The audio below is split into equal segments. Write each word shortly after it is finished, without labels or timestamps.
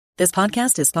This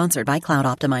podcast is sponsored by Cloud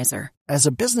Optimizer. As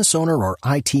a business owner or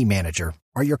IT manager,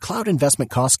 are your cloud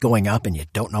investment costs going up and you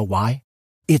don't know why?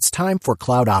 It's time for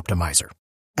Cloud Optimizer.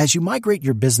 As you migrate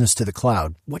your business to the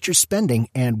cloud, what you're spending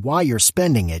and why you're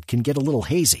spending it can get a little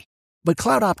hazy. But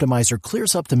Cloud Optimizer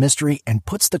clears up the mystery and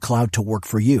puts the cloud to work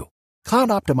for you. Cloud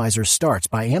Optimizer starts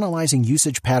by analyzing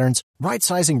usage patterns,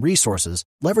 right-sizing resources,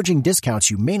 leveraging discounts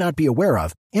you may not be aware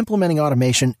of, implementing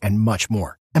automation, and much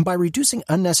more. And by reducing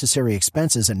unnecessary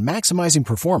expenses and maximizing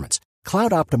performance,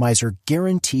 Cloud Optimizer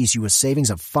guarantees you a savings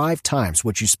of 5 times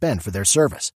what you spend for their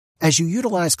service. As you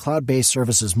utilize cloud-based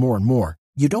services more and more,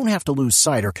 you don't have to lose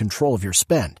sight or control of your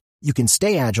spend. You can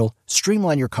stay agile,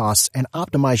 streamline your costs, and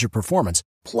optimize your performance,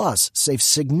 plus save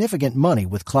significant money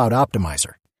with Cloud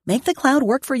Optimizer. Make the cloud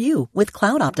work for you with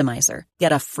Cloud Optimizer.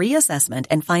 Get a free assessment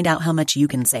and find out how much you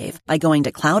can save by going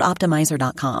to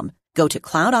cloudoptimizer.com. Go to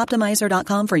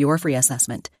cloudoptimizer.com for your free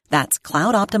assessment. That's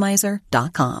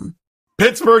cloudoptimizer.com.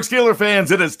 Pittsburgh Steelers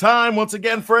fans, it is time once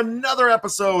again for another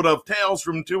episode of Tales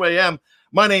from 2 a.m.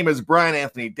 My name is Brian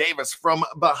Anthony Davis from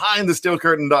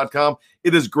BehindTheSteelCurtain.com.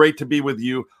 It is great to be with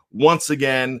you once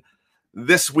again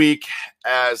this week,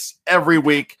 as every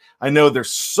week. I know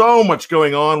there's so much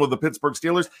going on with the Pittsburgh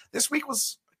Steelers. This week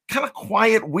was kind of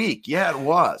quiet week. Yeah, it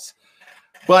was.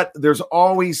 But there's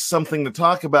always something to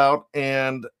talk about,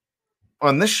 and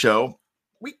on this show,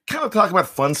 we kind of talk about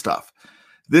fun stuff.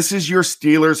 This is your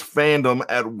Steelers fandom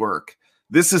at work.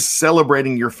 This is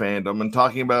celebrating your fandom and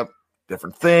talking about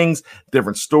different things,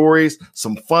 different stories,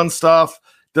 some fun stuff.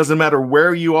 Doesn't matter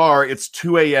where you are, it's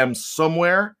 2 a.m.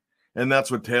 somewhere, and that's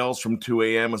what Tales from 2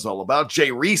 a.m. is all about. Jay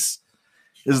Reese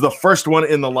is the first one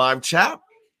in the live chat.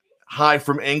 Hi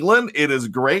from England. It is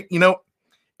great. You know,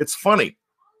 it's funny.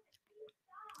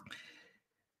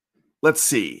 Let's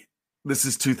see. This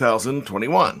is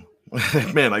 2021.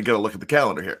 Man, I got to look at the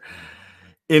calendar here.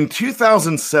 In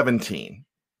 2017,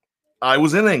 I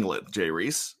was in England, Jay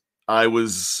Reese. I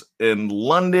was in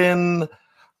London,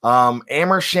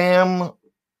 Amersham.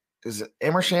 Is it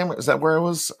Amersham? Is that where I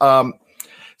was?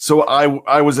 So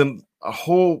I was in a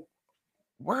whole,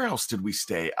 where else did we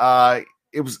stay?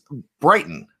 It was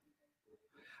Brighton.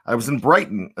 I was in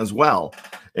Brighton as well.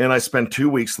 And I spent 2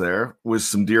 weeks there with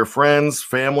some dear friends,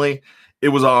 family. It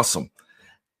was awesome.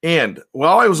 And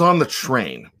while I was on the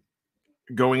train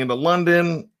going into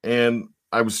London, and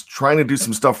I was trying to do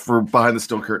some stuff for Behind the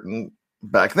Steel Curtain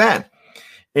back then,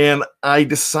 and I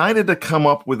decided to come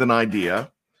up with an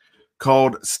idea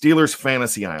called Steelers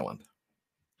Fantasy Island.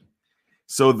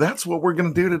 So that's what we're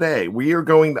going to do today.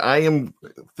 I am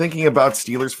thinking about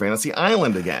Steelers Fantasy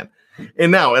Island again.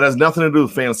 And now it has nothing to do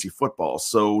with fantasy football.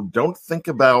 So don't think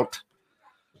about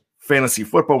fantasy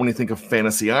football when you think of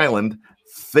Fantasy Island.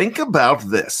 Think about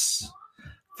this.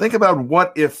 Think about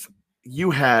what if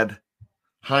you had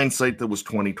hindsight that was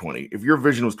 2020. If your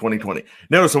vision was 2020.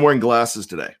 Notice I'm wearing glasses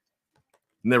today.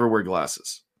 Never wear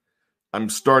glasses. I'm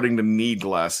starting to need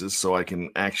glasses so I can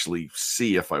actually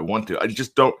see if I want to. I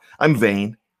just don't. I'm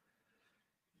vain.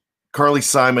 Carly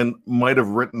Simon might have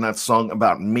written that song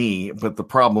about me, but the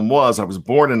problem was I was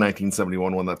born in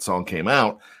 1971 when that song came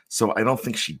out, so I don't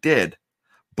think she did.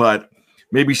 But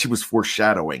maybe she was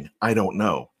foreshadowing. I don't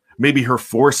know. Maybe her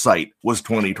foresight was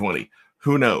 2020.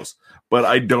 Who knows? But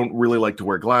I don't really like to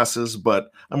wear glasses,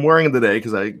 but I'm wearing them today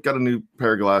because I got a new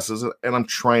pair of glasses and I'm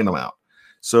trying them out.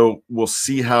 So we'll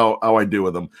see how I do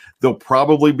with them. They'll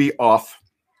probably be off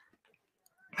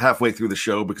halfway through the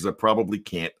show because I probably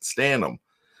can't stand them.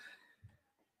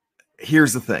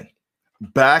 Here's the thing.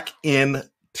 Back in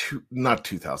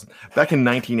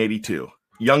 1982,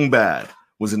 Young Bad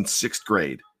was in 6th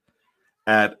grade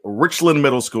at Richland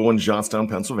Middle School in Johnstown,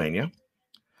 Pennsylvania.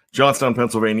 Johnstown,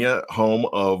 Pennsylvania, home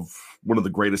of one of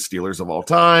the greatest Steelers of all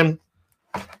time,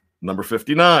 number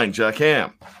 59, Jack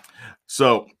Ham.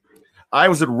 So I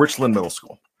was at Richland Middle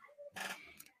School,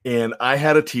 and I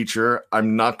had a teacher.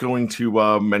 I'm not going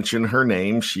to mention her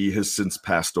name. She has since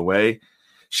passed away.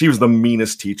 She was the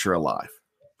meanest teacher alive.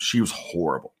 She was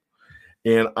horrible.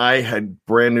 And I had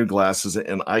brand new glasses,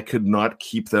 and I could not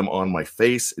keep them on my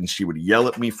face, and she would yell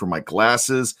at me for my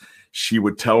glasses. She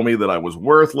would tell me that I was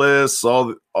worthless,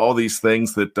 all these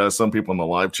things that some people in the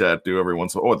live chat do every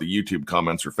once in a while, the YouTube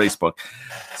comments or Facebook.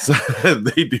 So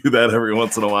they do that every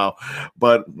once in a while.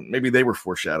 But maybe they were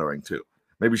foreshadowing too.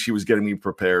 Maybe she was getting me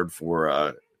prepared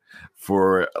for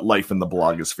life in the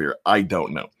blogosphere. I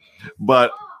don't know.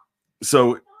 But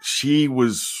so she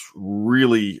was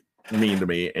really mean to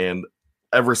me. And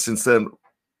ever since then,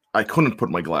 I couldn't put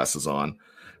my glasses on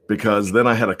because then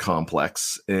I had a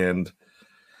complex. And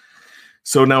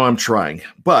so now I'm trying.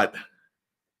 But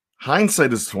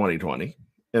hindsight is 2020.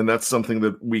 And that's something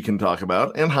that we can talk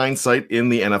about. And hindsight in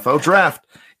the NFL draft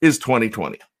is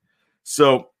 2020.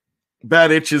 So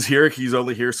Bad Itch is here. He's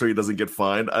only here so he doesn't get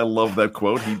fined. I love that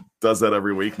quote. He does that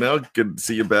every week now. Good to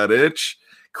see you, Bad Itch.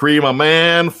 Cree, my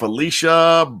man,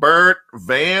 Felicia, Bert,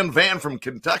 Van from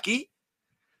Kentucky.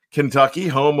 Kentucky,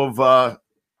 home of,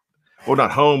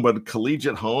 not home, but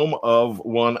collegiate home of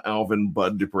one Alvin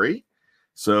Bud Dupree.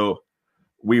 So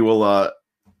we'll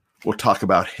talk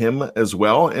about him as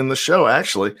well in the show,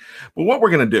 actually. But what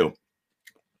we're going to do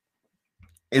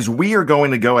is we are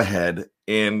going to go ahead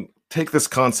and take this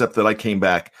concept that I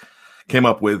came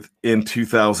up with in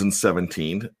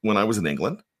 2017 when I was in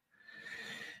England.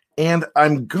 And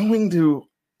I'm going to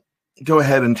go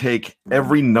ahead and take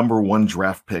every number one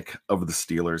draft pick of the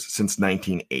Steelers since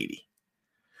 1980.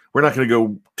 We're not going to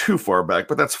go too far back,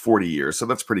 but that's 40 years, so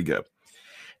that's pretty good.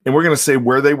 And we're going to say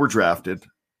where they were drafted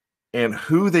and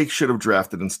who they should have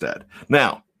drafted instead.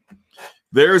 Now,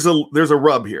 there's a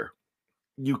rub here.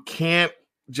 You can't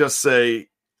just say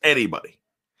anybody.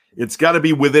 It's got to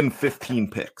be within 15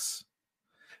 picks.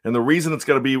 And the reason it's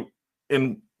got to be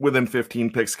within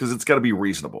 15 picks because it's got to be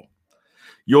reasonable.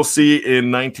 You'll see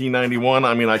in 1991,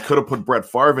 I could have put Brett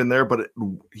Favre in there, but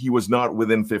he was not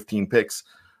within 15 picks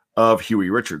of Huey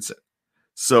Richardson.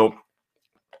 So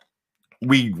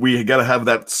we got to have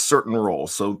that certain rule.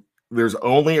 So there's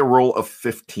only a rule of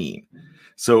 15.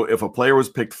 So if a player was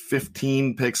picked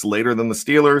 15 picks later than the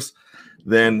Steelers,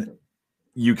 then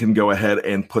you can go ahead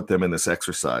and put them in this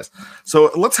exercise. So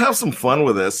let's have some fun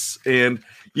with this. And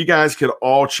you guys could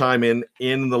all chime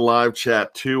in the live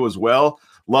chat too as well.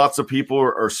 Lots of people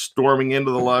are storming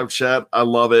into the live chat. I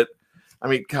love it.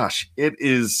 It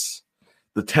is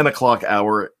the 10 o'clock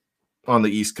hour on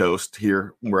the East Coast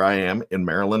here where I am in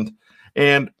Maryland.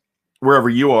 And wherever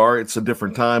you are, it's a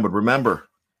different time. But remember,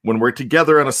 when we're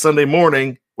together on a Sunday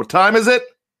morning, what time is it?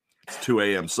 It's 2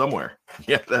 a.m. somewhere.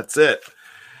 Yeah, that's it.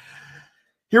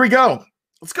 Here we go.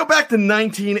 Let's go back to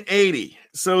 1980.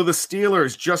 So the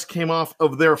Steelers just came off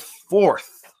of their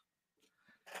fourth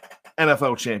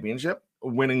NFL championship,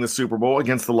 winning the Super Bowl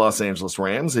against the Los Angeles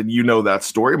Rams. And you know that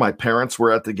story. My parents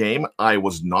were at the game. I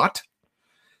was not.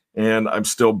 And I'm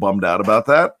still bummed out about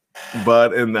that.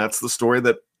 And that's the story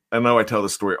that I know I tell the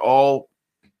story all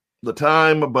the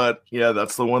time. But yeah,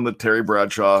 that's the one that Terry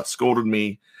Bradshaw scolded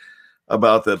me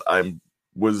about, that I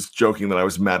was joking that I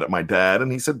was mad at my dad.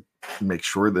 And he said, make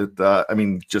sure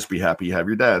that, just be happy you have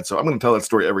your dad. So I'm going to tell that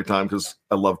story every time because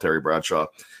I love Terry Bradshaw.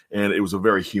 And it was a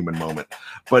very human moment.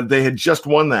 But they had just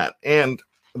won that. And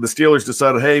the Steelers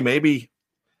decided, hey, maybe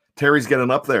Terry's getting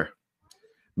up there.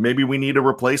 Maybe we need to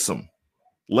replace him.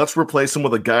 Let's replace him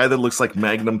with a guy that looks like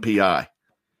Magnum P.I.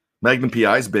 Magnum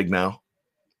P.I. is big now.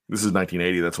 This is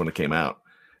 1980. That's when it came out.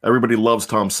 Everybody loves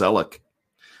Tom Selleck.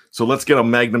 So let's get a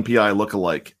Magnum P.I.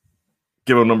 lookalike.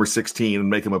 Give him number 16 and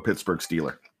make him a Pittsburgh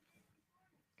Steeler.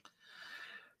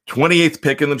 28th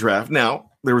pick in the draft.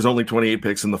 Now, there was only 28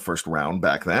 picks in the first round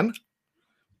back then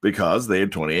because they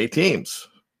had 28 teams.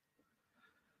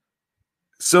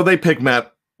 So they picked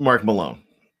Mark Malone.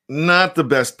 Not the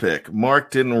best pick.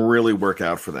 Mark didn't really work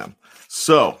out for them.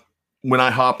 So when I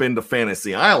hop into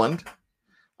Fantasy Island,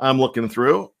 I'm looking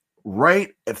through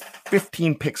right at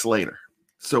 15 picks later.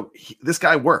 So this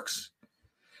guy works.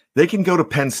 They can go to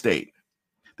Penn State.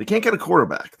 They can't get a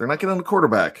quarterback. They're not getting a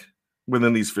quarterback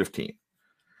within these 15.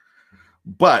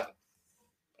 But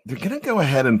they're going to go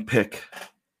ahead and pick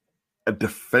a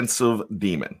defensive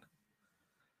demon,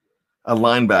 a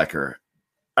linebacker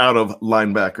out of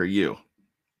Linebacker U.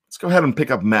 Let's go ahead and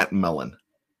pick up Matt Millen.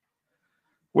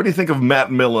 What do you think of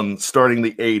Matt Millen starting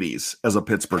the 80s as a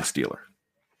Pittsburgh Steeler?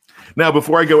 Now,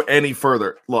 before I go any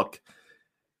further, look,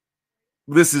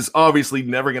 this is obviously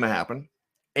never going to happen,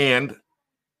 and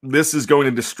this is going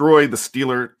to destroy the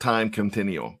Steeler time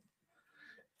continuum.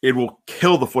 It will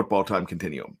kill the football time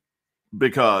continuum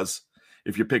because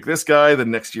if you pick this guy,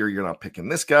 then next year you're not picking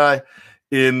this guy.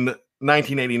 In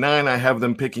 1989, I have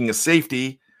them picking a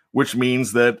safety, which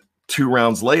means that 2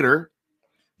 rounds later,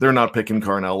 they're not picking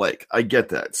Carnell Lake. I get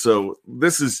that. So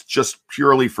this is just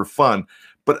purely for fun.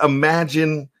 But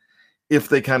imagine if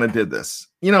they kind of did this.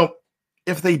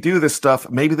 If they do this stuff,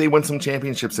 maybe they win some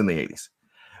championships in the 80s.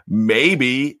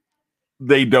 Maybe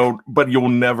they don't, but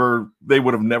they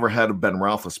would have never had a Ben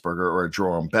Roethlisberger or a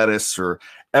Jerome Bettis, or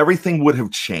everything would have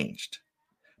changed.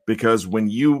 Because when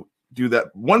you do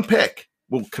that, one pick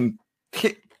will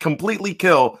completely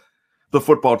kill the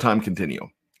football time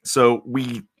continuum.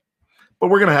 But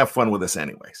we're going to have fun with this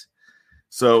anyways.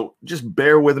 So just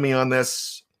bear with me on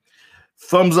this.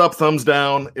 Thumbs up, thumbs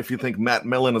down if you think Matt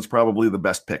Millen is probably the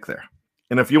best pick there.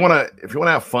 And if you want to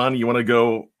have fun, you want to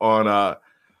go on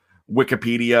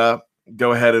Wikipedia,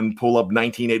 go ahead and pull up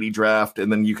 1980 draft,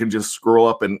 and then you can just scroll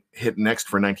up and hit next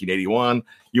for 1981.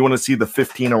 You want to see the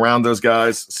 15 around those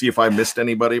guys, see if I missed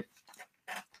anybody,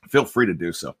 feel free to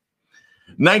do so.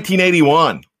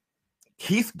 1981,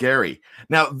 Keith Gary.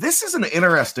 Now, this is an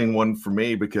interesting one for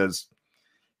me because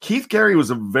Keith Gary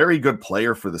was a very good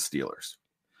player for the Steelers,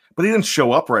 but he didn't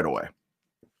show up right away.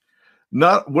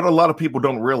 Not what a lot of people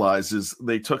don't realize is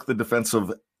they took the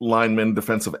defensive lineman,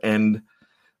 defensive end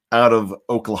out of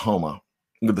Oklahoma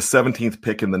with the 17th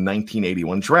pick in the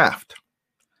 1981 draft.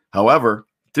 However,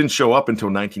 didn't show up until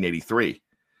 1983.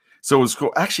 So it was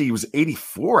cool. Actually, he was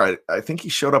 84. I think he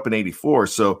showed up in 84.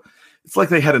 So it's like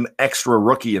they had an extra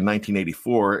rookie in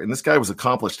 1984, and this guy was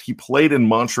accomplished. He played in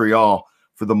Montreal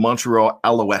for the Montreal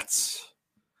Alouettes.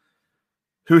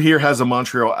 Who here has a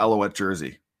Montreal Alouette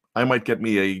jersey? I might get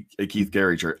me a Keith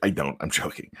Gary jersey. I don't. I'm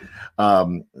joking.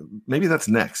 Maybe that's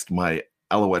next, my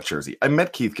Alouette jersey. I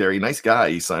met Keith Gary. Nice guy.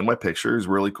 He signed my picture. He's a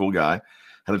really cool guy.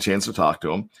 Had a chance to talk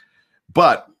to him.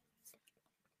 But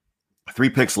 3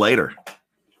 picks later,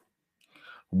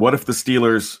 what if the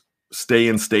Steelers stay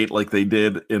in state like they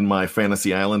did in my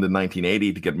Fantasy Island in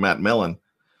 1980 to get Matt Millen,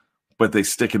 but they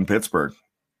stick in Pittsburgh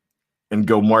and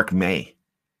go Mark May,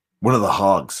 one of the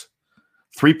Hogs?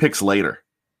 3 picks later,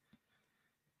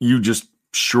 you just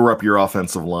shore up your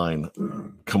offensive line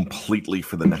completely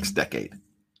for the next decade.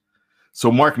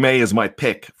 So Mark May is my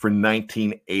pick for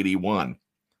 1981.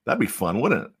 That'd be fun,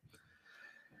 wouldn't it?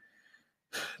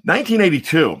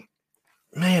 1982.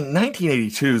 Man,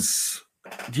 1982's...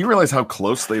 Do you realize how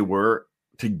close they were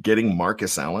to getting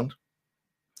Marcus Allen?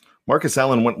 Marcus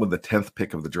Allen went with the 10th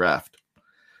pick of the draft.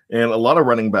 And a lot of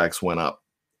running backs went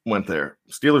there.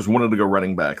 Steelers wanted to go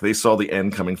running back. They saw the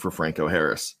end coming for Franco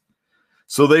Harris.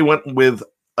 So they went with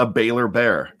a Baylor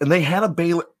Bear. And they had a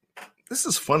Baylor... This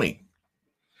is funny.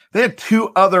 They had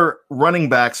 2 other running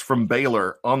backs from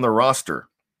Baylor on the roster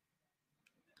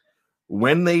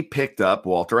when they picked up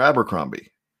Walter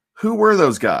Abercrombie. Who were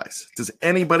those guys? Does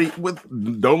anybody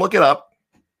don't look it up.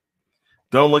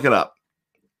 Don't look it up.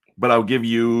 But I'll give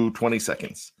you 20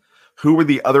 seconds. Who were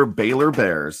the other Baylor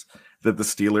Bears that the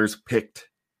Steelers picked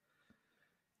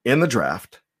in the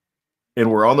draft and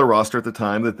were on the roster at the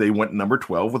time that they went number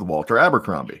 12 with Walter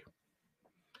Abercrombie?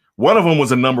 One of them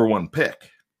was a number 1 pick.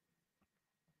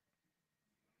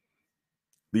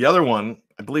 The other one,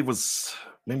 I believe, was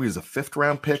maybe it was a 5th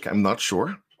round pick. I'm not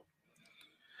sure.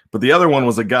 But the other one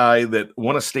was a guy that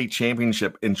won a state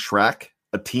championship in track,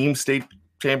 a team state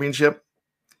championship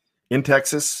in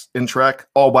Texas in track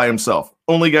all by himself.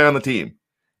 Only guy on the team,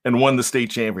 and won the state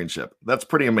championship. That's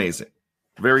pretty amazing.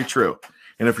 Very true.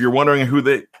 And if you're wondering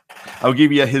I'll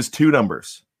give you his 2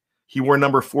 numbers. He wore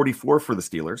number 44 for the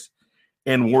Steelers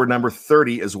and wore number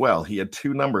 30 as well. He had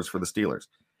 2 numbers for the Steelers.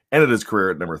 Ended his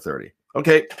career at number 30.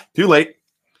 Okay, too late.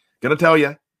 Gonna tell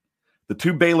you. The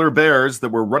 2 Baylor Bears that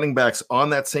were running backs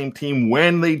on that same team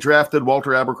when they drafted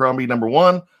Walter Abercrombie number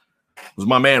 1 was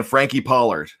my man, Frankie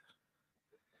Pollard.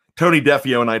 Tony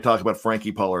Defio and I talk about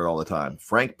Frankie Pollard all the time.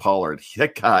 Frank Pollard,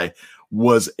 that guy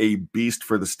was a beast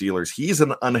for the Steelers. He's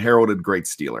an unheralded great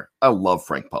Steeler. I love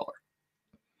Frank Pollard.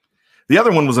 The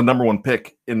other one was a number 1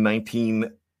 pick in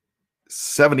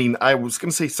 1970. I was going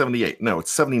to say 78. No,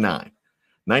 it's 79.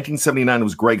 1979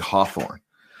 was Greg Hawthorne,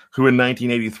 who in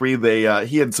 1983,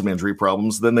 he had some injury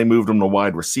problems. Then they moved him to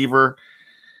wide receiver.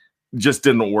 Just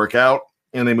didn't work out,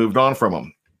 and they moved on from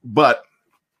him. But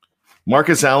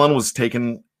Marcus Allen was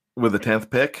taken with the 10th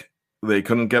pick. They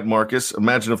couldn't get Marcus.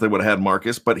 Imagine if they would have had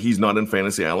Marcus, but he's not in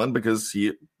Fantasy Island because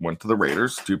he went to the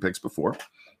Raiders 2 picks before.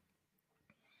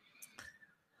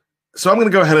 So I'm going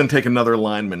to go ahead and take another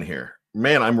lineman here.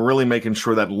 Man, I'm really making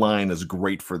sure that line is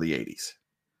great for the 80s.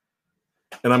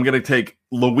 And I'm going to take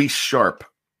Luis Sharp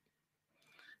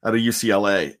out of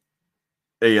UCLA,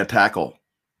 a tackle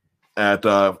at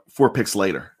 4 picks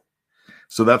later.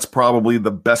 So that's probably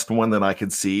the best one that I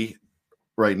could see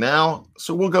right now.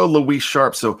 So we'll go Luis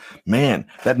Sharp. So, man,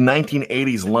 that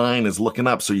 1980s line is looking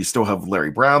up. So you still have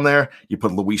Larry Brown there. You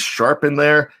put Luis Sharp in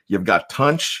there. You've got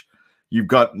Tunch. You've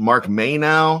got Mark May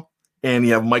now. And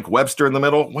you have Mike Webster in the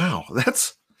middle. Wow,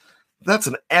 that's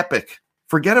an epic.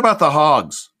 Forget about the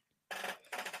Hogs.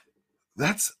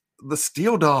 That's the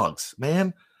Steel Dogs,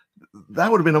 man.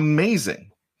 That would have been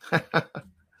amazing.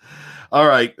 All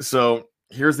right, so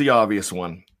here's the obvious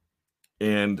one.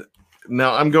 And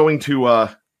now I'm going to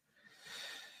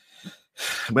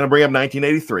bring up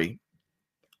 1983.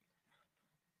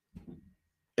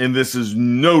 And this is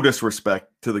no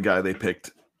disrespect to the guy they picked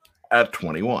at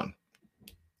 21.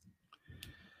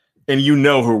 And you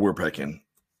know who we're picking.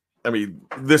 I mean,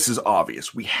 this is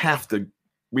obvious. We have to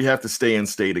stay in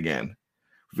state again.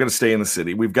 We've got to stay in the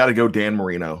city. We've got to go Dan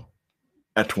Marino.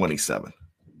 at 27.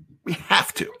 We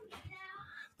have to.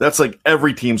 That's like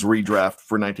every team's redraft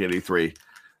for 1983,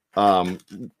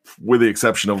 with the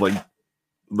exception of like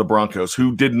the Broncos,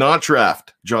 who did not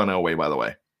draft John Elway, by the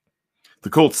way. The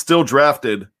Colts still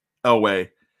drafted Elway.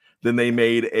 Then they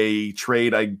made a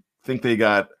trade. I think they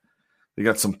got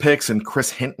some picks and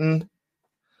Chris Hinton,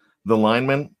 the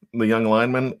young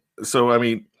lineman. So, I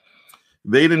mean,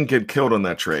 they didn't get killed on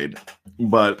that trade.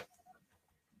 But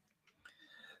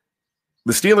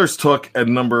the Steelers took at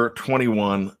number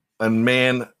 21 a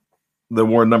man that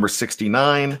wore number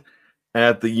 69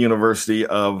 at the University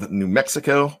of New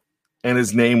Mexico, and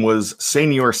his name was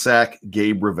Senior Sack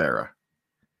Gabe Rivera.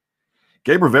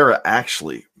 Gabe Rivera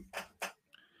actually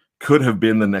could have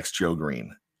been the next Joe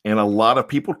Green, and a lot of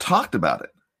people talked about it,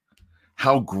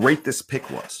 how great this pick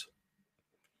was.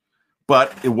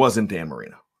 But it wasn't Dan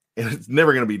Marino. It's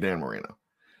never going to be Dan Marino.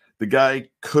 The guy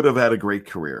could have had a great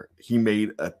career. He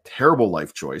made a terrible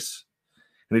life choice,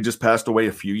 and he just passed away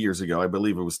a few years ago. I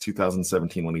believe it was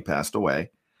 2017 when he passed away.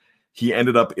 He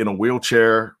ended up in a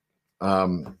wheelchair,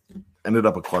 ended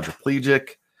up a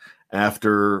quadriplegic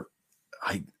after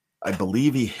I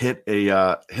believe he hit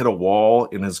a wall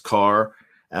in his car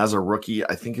as a rookie.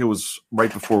 I think it was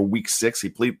right before week 6. He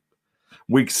played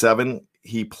week 7.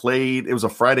 He played. It was a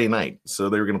Friday night, so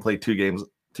they were going to play 2 games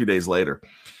 2 days later,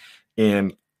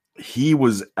 and he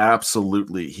was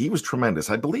tremendous.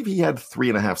 I believe he had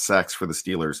 3.5 sacks for the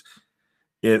Steelers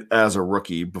as a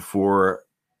rookie before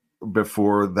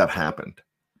that happened.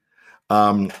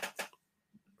 And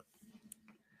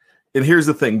here's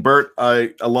the thing, Bert,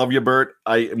 I love you, Bert.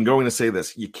 I am going to say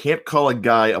this. You can't call a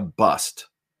guy a bust.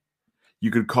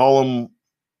 You could call him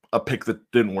a pick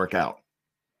that didn't work out.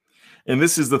 And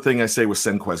this is the thing I say with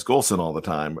Senquez Golson all the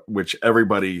time, which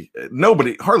hardly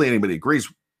anybody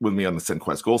agrees with me on the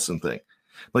Senquez Golson thing.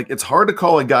 Like, it's hard to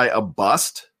call a guy a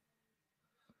bust.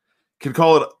 Could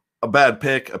call it a bad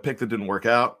pick, a pick that didn't work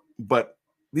out. But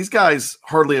these guys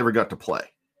hardly ever got to play.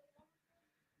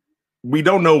 We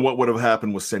don't know what would have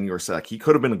happened with Senior Sack. He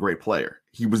could have been a great player.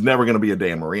 He was never going to be a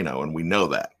Dan Marino, and we know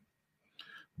that.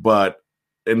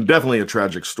 And definitely a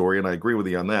tragic story, and I agree with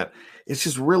you on that. It's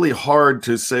just really hard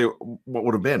to say what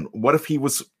would have been. What if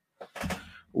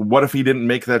he didn't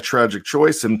make that tragic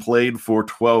choice and played for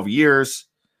 12 years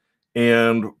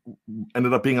and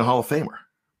ended up being a Hall of Famer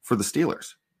for the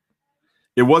Steelers?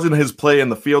 It wasn't his play in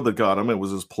the field that got him. It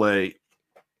was his play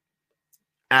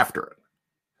after it.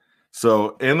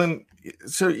 So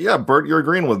yeah, Bert, you're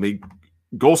agreeing with me.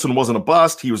 Golson wasn't a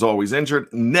bust. He was always injured.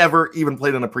 Never even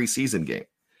played in a preseason game.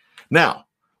 Now,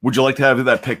 would you like to have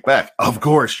that pick back? Of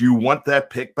course, you want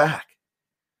that pick back.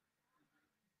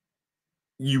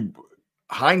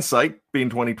 Hindsight being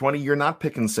 2020, you're not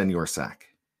picking Senior Sack.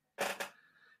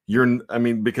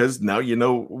 Because now you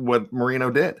know what Marino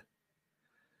did.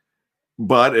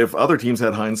 But if other teams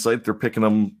had hindsight, they're picking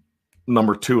them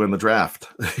number 2 in the draft.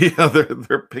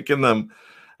 They're picking them.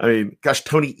 I mean, gosh,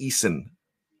 Tony Eason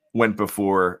went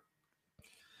before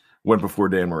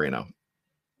Dan Marino.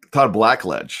 Todd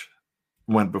Blackledge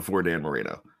went before Dan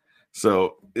Marino.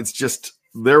 So it's just,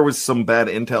 there was some bad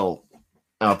intel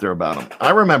out there about him. I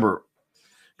remember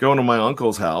going to my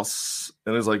uncle's house,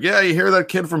 and it's like, yeah, you hear that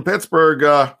kid from Pittsburgh?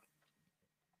 That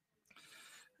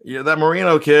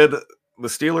Marino kid. The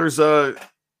Steelers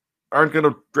aren't going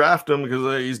to draft him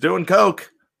because he's doing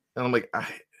coke. And I'm like,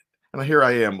 here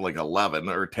I am, like 11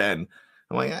 or 10.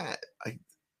 I'm like,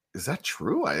 is that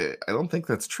true? I don't think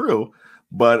that's true.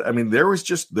 But I mean, there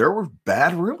were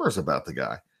bad rumors about the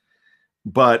guy.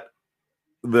 But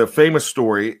the famous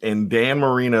story, and Dan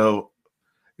Rooney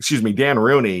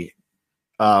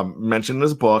mentioned in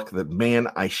his book that, man,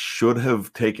 I should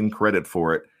have taken credit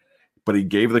for it. But he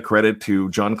gave the credit to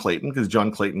John Clayton, because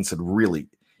John Clayton said, really, you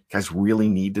guys really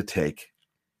need to take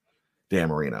Dan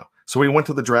Marino. So he went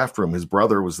to the draft room. His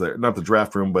brother was there, not the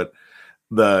draft room, but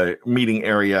the meeting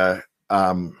area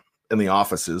in the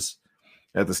offices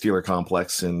at the Steeler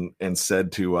complex, and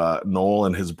said to Noel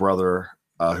and his brother,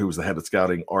 who was the head of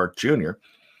scouting, Art Jr.,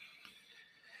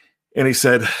 and he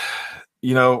said, I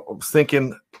was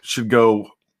thinking should go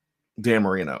Dan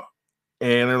Marino.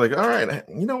 And they're like, all right,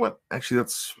 you know what? Actually,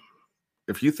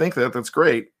 if you think that's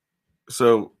great.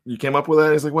 So you came up with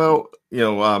that? He's like, well,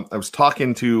 I was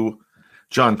talking to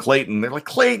John Clayton. They're like,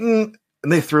 Clayton,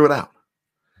 and they threw it out.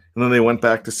 And then they went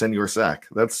back to Senior Sack.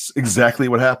 That's exactly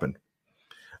what happened.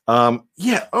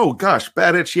 Yeah. Oh gosh,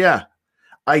 bad itch. Yeah,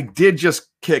 I did just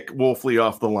kick Wolfley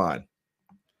off the line.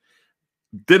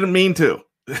 Didn't mean to.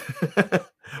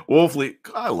 Wolfley,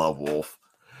 I love Wolf.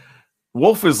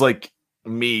 Wolf is like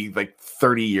me, like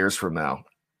 30 years from now.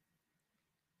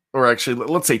 or actually,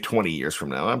 let's say 20 years from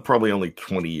now. I'm probably only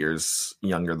 20 years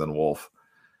younger than Wolf.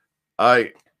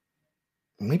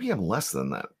 Maybe I'm less than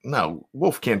that. No,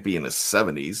 Wolf can't be in his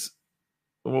 70s.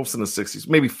 Wolf's in his 60s,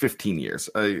 maybe 15 years.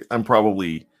 I'm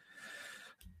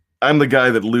the guy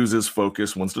that loses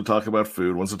focus, wants to talk about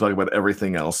food, wants to talk about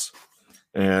everything else.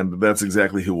 And that's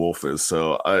exactly who Wolf is.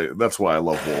 So that's why I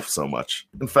love Wolf so much.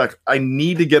 In fact, I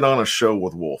need to get on a show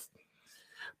with Wolf.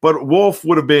 But Wolf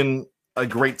would have been a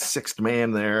great sixth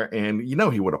man there, and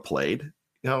he would have played.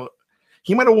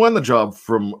 He might have won the job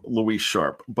from Louis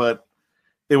Sharp, but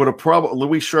it would have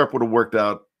Louis Sharp would have worked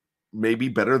out maybe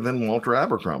better than Walter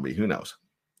Abercrombie. Who knows?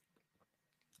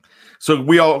 So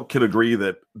we all could agree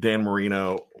that Dan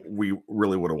Marino, we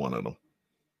really would have wanted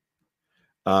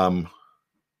him.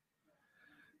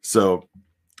 So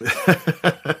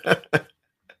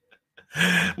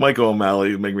Michael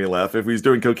O'Malley make me laugh. If he's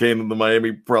doing cocaine in the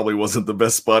Miami, probably wasn't the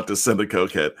best spot to send a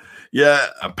cokehead. Yeah,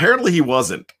 apparently he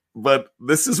wasn't, but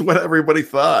this is what everybody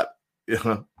thought.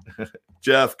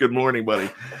 Jeff, good morning, buddy.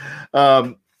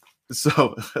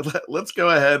 So let's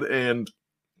go ahead and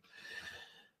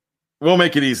we'll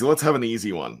make it easy. Let's have an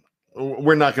easy one.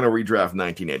 We're not going to redraft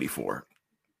 1984.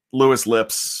 Louis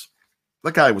Lipps,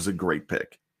 that guy was a great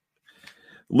pick.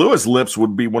 Louis Lipps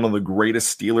would be one of the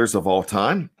greatest Steelers of all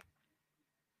time.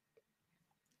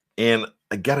 And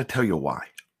I got to tell you why.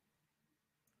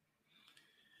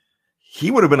 He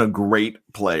would have been a great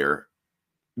player,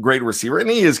 great receiver, and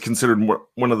he is considered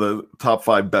one of the top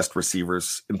 5 best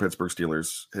receivers in Pittsburgh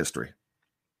Steelers history.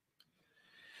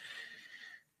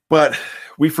 But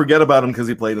we forget about him because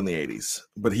he played in the 80s,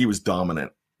 but he was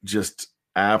dominant, just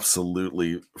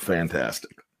absolutely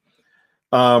fantastic.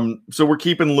 So we're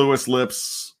keeping Louis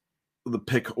Lipps, the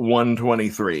pick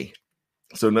 123.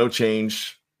 So no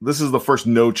change. This is the first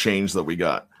no change that we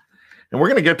got. And we're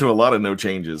going to get to a lot of no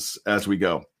changes as we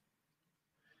go.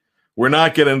 We're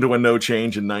not getting into a no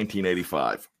change in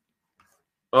 1985.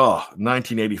 Oh,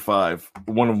 1985,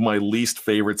 one of my least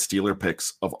favorite Steeler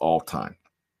picks of all time.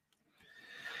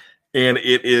 And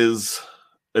it is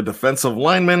a defensive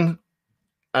lineman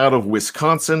out of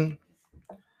Wisconsin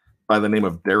by the name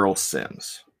of Darrell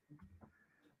Sims.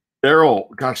 Darrell,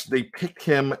 gosh, they picked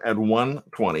him at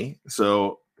 120.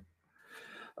 So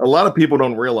a lot of people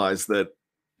don't realize that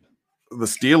the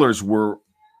Steelers were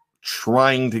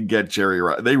trying to get Jerry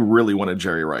Rice. They really wanted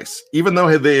Jerry Rice. Even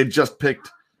though they had just picked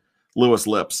Louis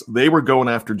Lipps, they were going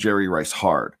after Jerry Rice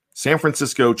hard. San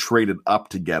Francisco traded up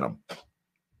to get him.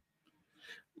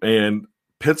 And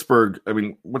Pittsburgh,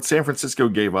 what San Francisco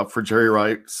gave up for Jerry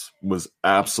Rice was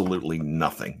absolutely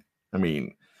nothing.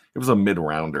 It was a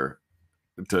mid-rounder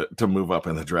to move up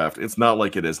in the draft. It's not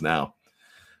like it is now.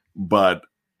 But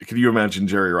could you imagine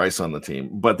Jerry Rice on the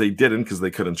team? But they didn't because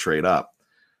they couldn't trade up.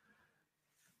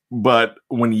 But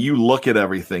when you look at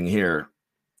everything here,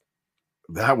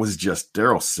 that was just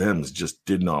Darrell Sims just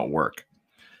did not work.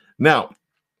 Now,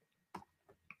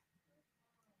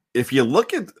 if you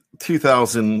look at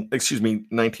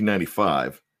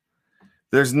 1995,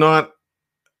 this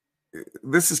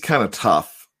is kind of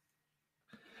tough.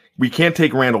 We can't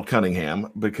take Randall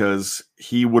Cunningham because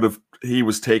he was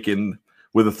taken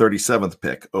with a 37th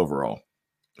pick overall.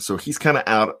 So he's kind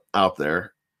of out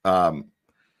there.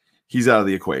 He's out of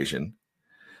the equation.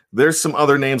 There's some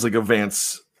other names like a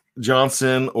Vance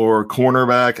Johnson or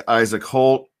cornerback Isaac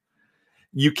Holt.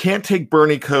 You can't take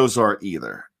Bernie Kosar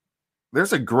either.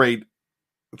 There's a great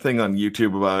thing on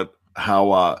YouTube about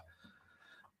how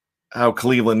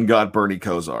Cleveland got Bernie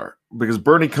Kosar, because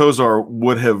Bernie Kosar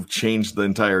would have changed the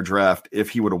entire draft if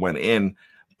he would have went in,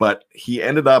 but he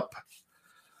ended up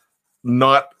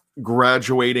not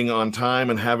graduating on time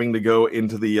and having to go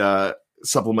into the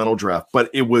supplemental draft. But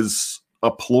it was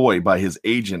a ploy by his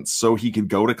agent so he could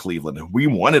go to Cleveland. We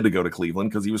wanted to go to Cleveland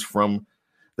because he was from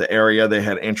the area. They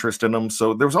had interest in him.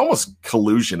 So there was almost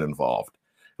collusion involved.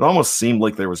 It almost seemed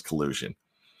like there was collusion.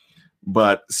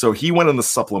 But so he went in the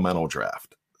supplemental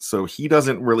draft. So he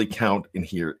doesn't really count in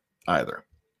here either.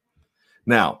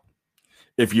 Now,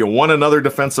 if you want another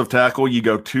defensive tackle, you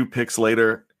go 2 picks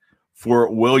later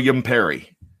for William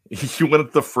Perry. You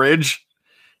went the fridge,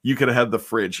 you could have had the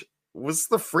fridge. Was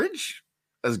the fridge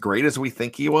as great as we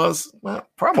think he was? Well,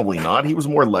 probably not. He was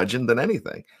more legend than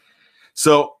anything.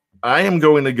 So I am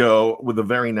going to go with the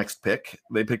very next pick.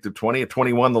 They picked at 20. At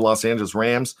 21, the Los Angeles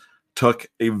Rams took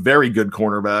a very good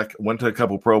cornerback, went to a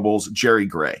couple Pro Bowls, Jerry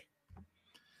Gray.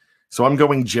 So I'm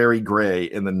going Jerry Gray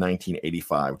in the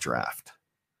 1985 draft.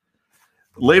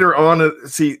 Later on,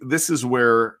 see, this is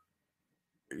where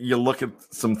you look at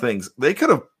some things. They could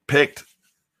have picked,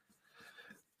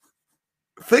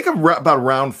 think of about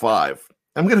round 5.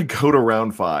 I'm going to go to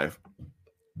round 5.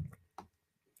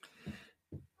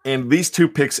 And these two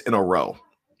picks in a row.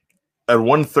 At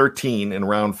 113 in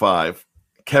round 5,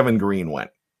 Kevin Green went,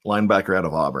 linebacker out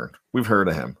of Auburn. We've heard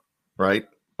of him, right?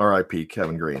 R.I.P.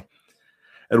 Kevin Green.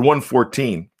 At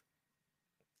 114,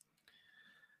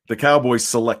 the Cowboys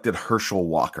selected Herschel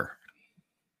Walker.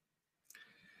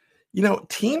 You know,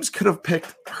 teams could have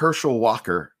picked Herschel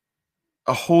Walker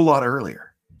a whole lot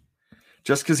earlier.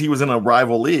 Just because he was in a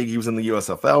rival league, he was in the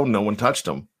USFL, no one touched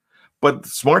him. But a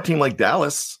smart team like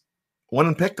Dallas went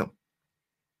and picked him.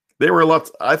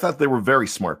 I thought they were very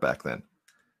smart back then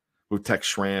with Tex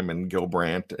Schramm and Gil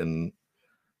Brandt, and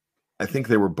I think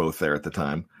they were both there at the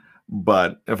time.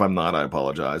 But if I'm not, I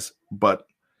apologize. But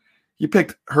you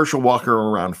picked Herschel Walker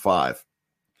around 5.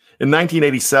 In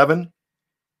 1987,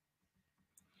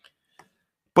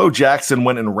 Bo Jackson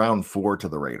went in round 4 to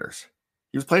the Raiders.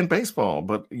 He was playing baseball,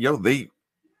 but they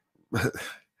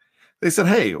said,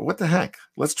 hey, what the heck?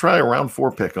 Let's try a round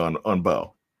 4 pick on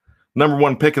Bo. Number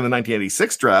 1 pick in the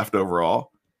 1986 draft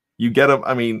overall. You get him.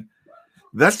 I mean,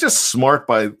 that's just smart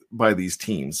by these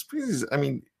teams. I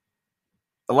mean,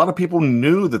 a lot of people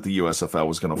knew that the USFL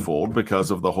was going to fold because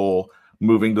of the whole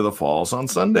moving to the fall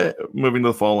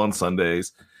on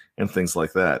Sundays and things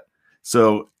like that.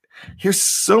 So here's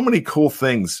so many cool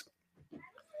things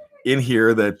in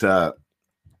here that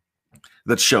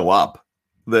show up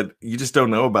that you just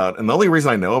don't know about. And the only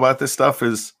reason I know about this stuff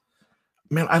is,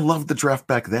 man, I loved the draft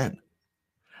back then.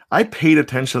 I paid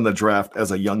attention to the draft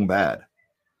as a young bad.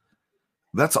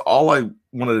 That's all I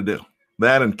wanted to do.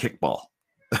 That and kickball.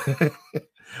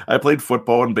 I played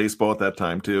football and baseball at that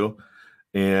time too.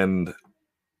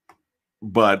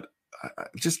 But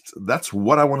that's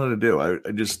what I wanted to do.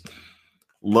 I just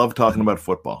love talking about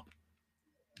football.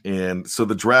 And so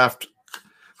the draft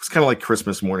was kind of like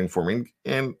Christmas morning for me.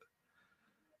 And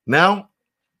now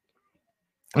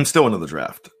I'm still into the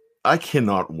draft. I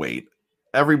cannot wait.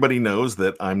 Everybody knows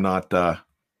that I'm not, that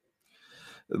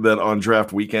on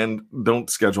draft weekend, don't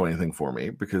schedule anything for me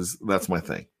because that's my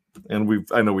thing. And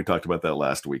I know we talked about that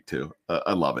last week too.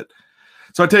 I love it.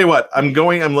 So I tell you what, I'm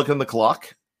looking at the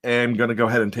clock and going to go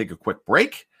ahead and take a quick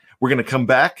break. We're going to come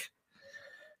back.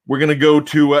 We're going to go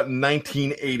to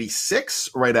 1986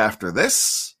 right after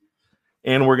this.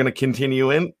 And we're going to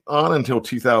continue on until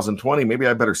 2020. Maybe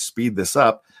I better speed this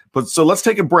up. But so let's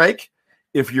take a break.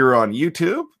 If you're on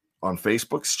YouTube, on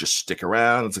Facebook, just stick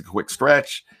around. It's a quick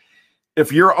stretch.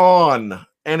 If you're on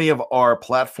any of our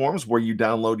platforms where you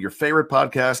download your favorite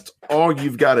podcast, all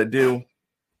you've got to do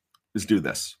is do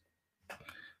this.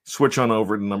 Switch on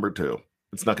over to number 2.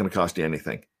 It's not going to cost you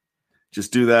anything.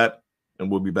 Just do that,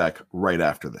 and we'll be back right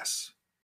after this.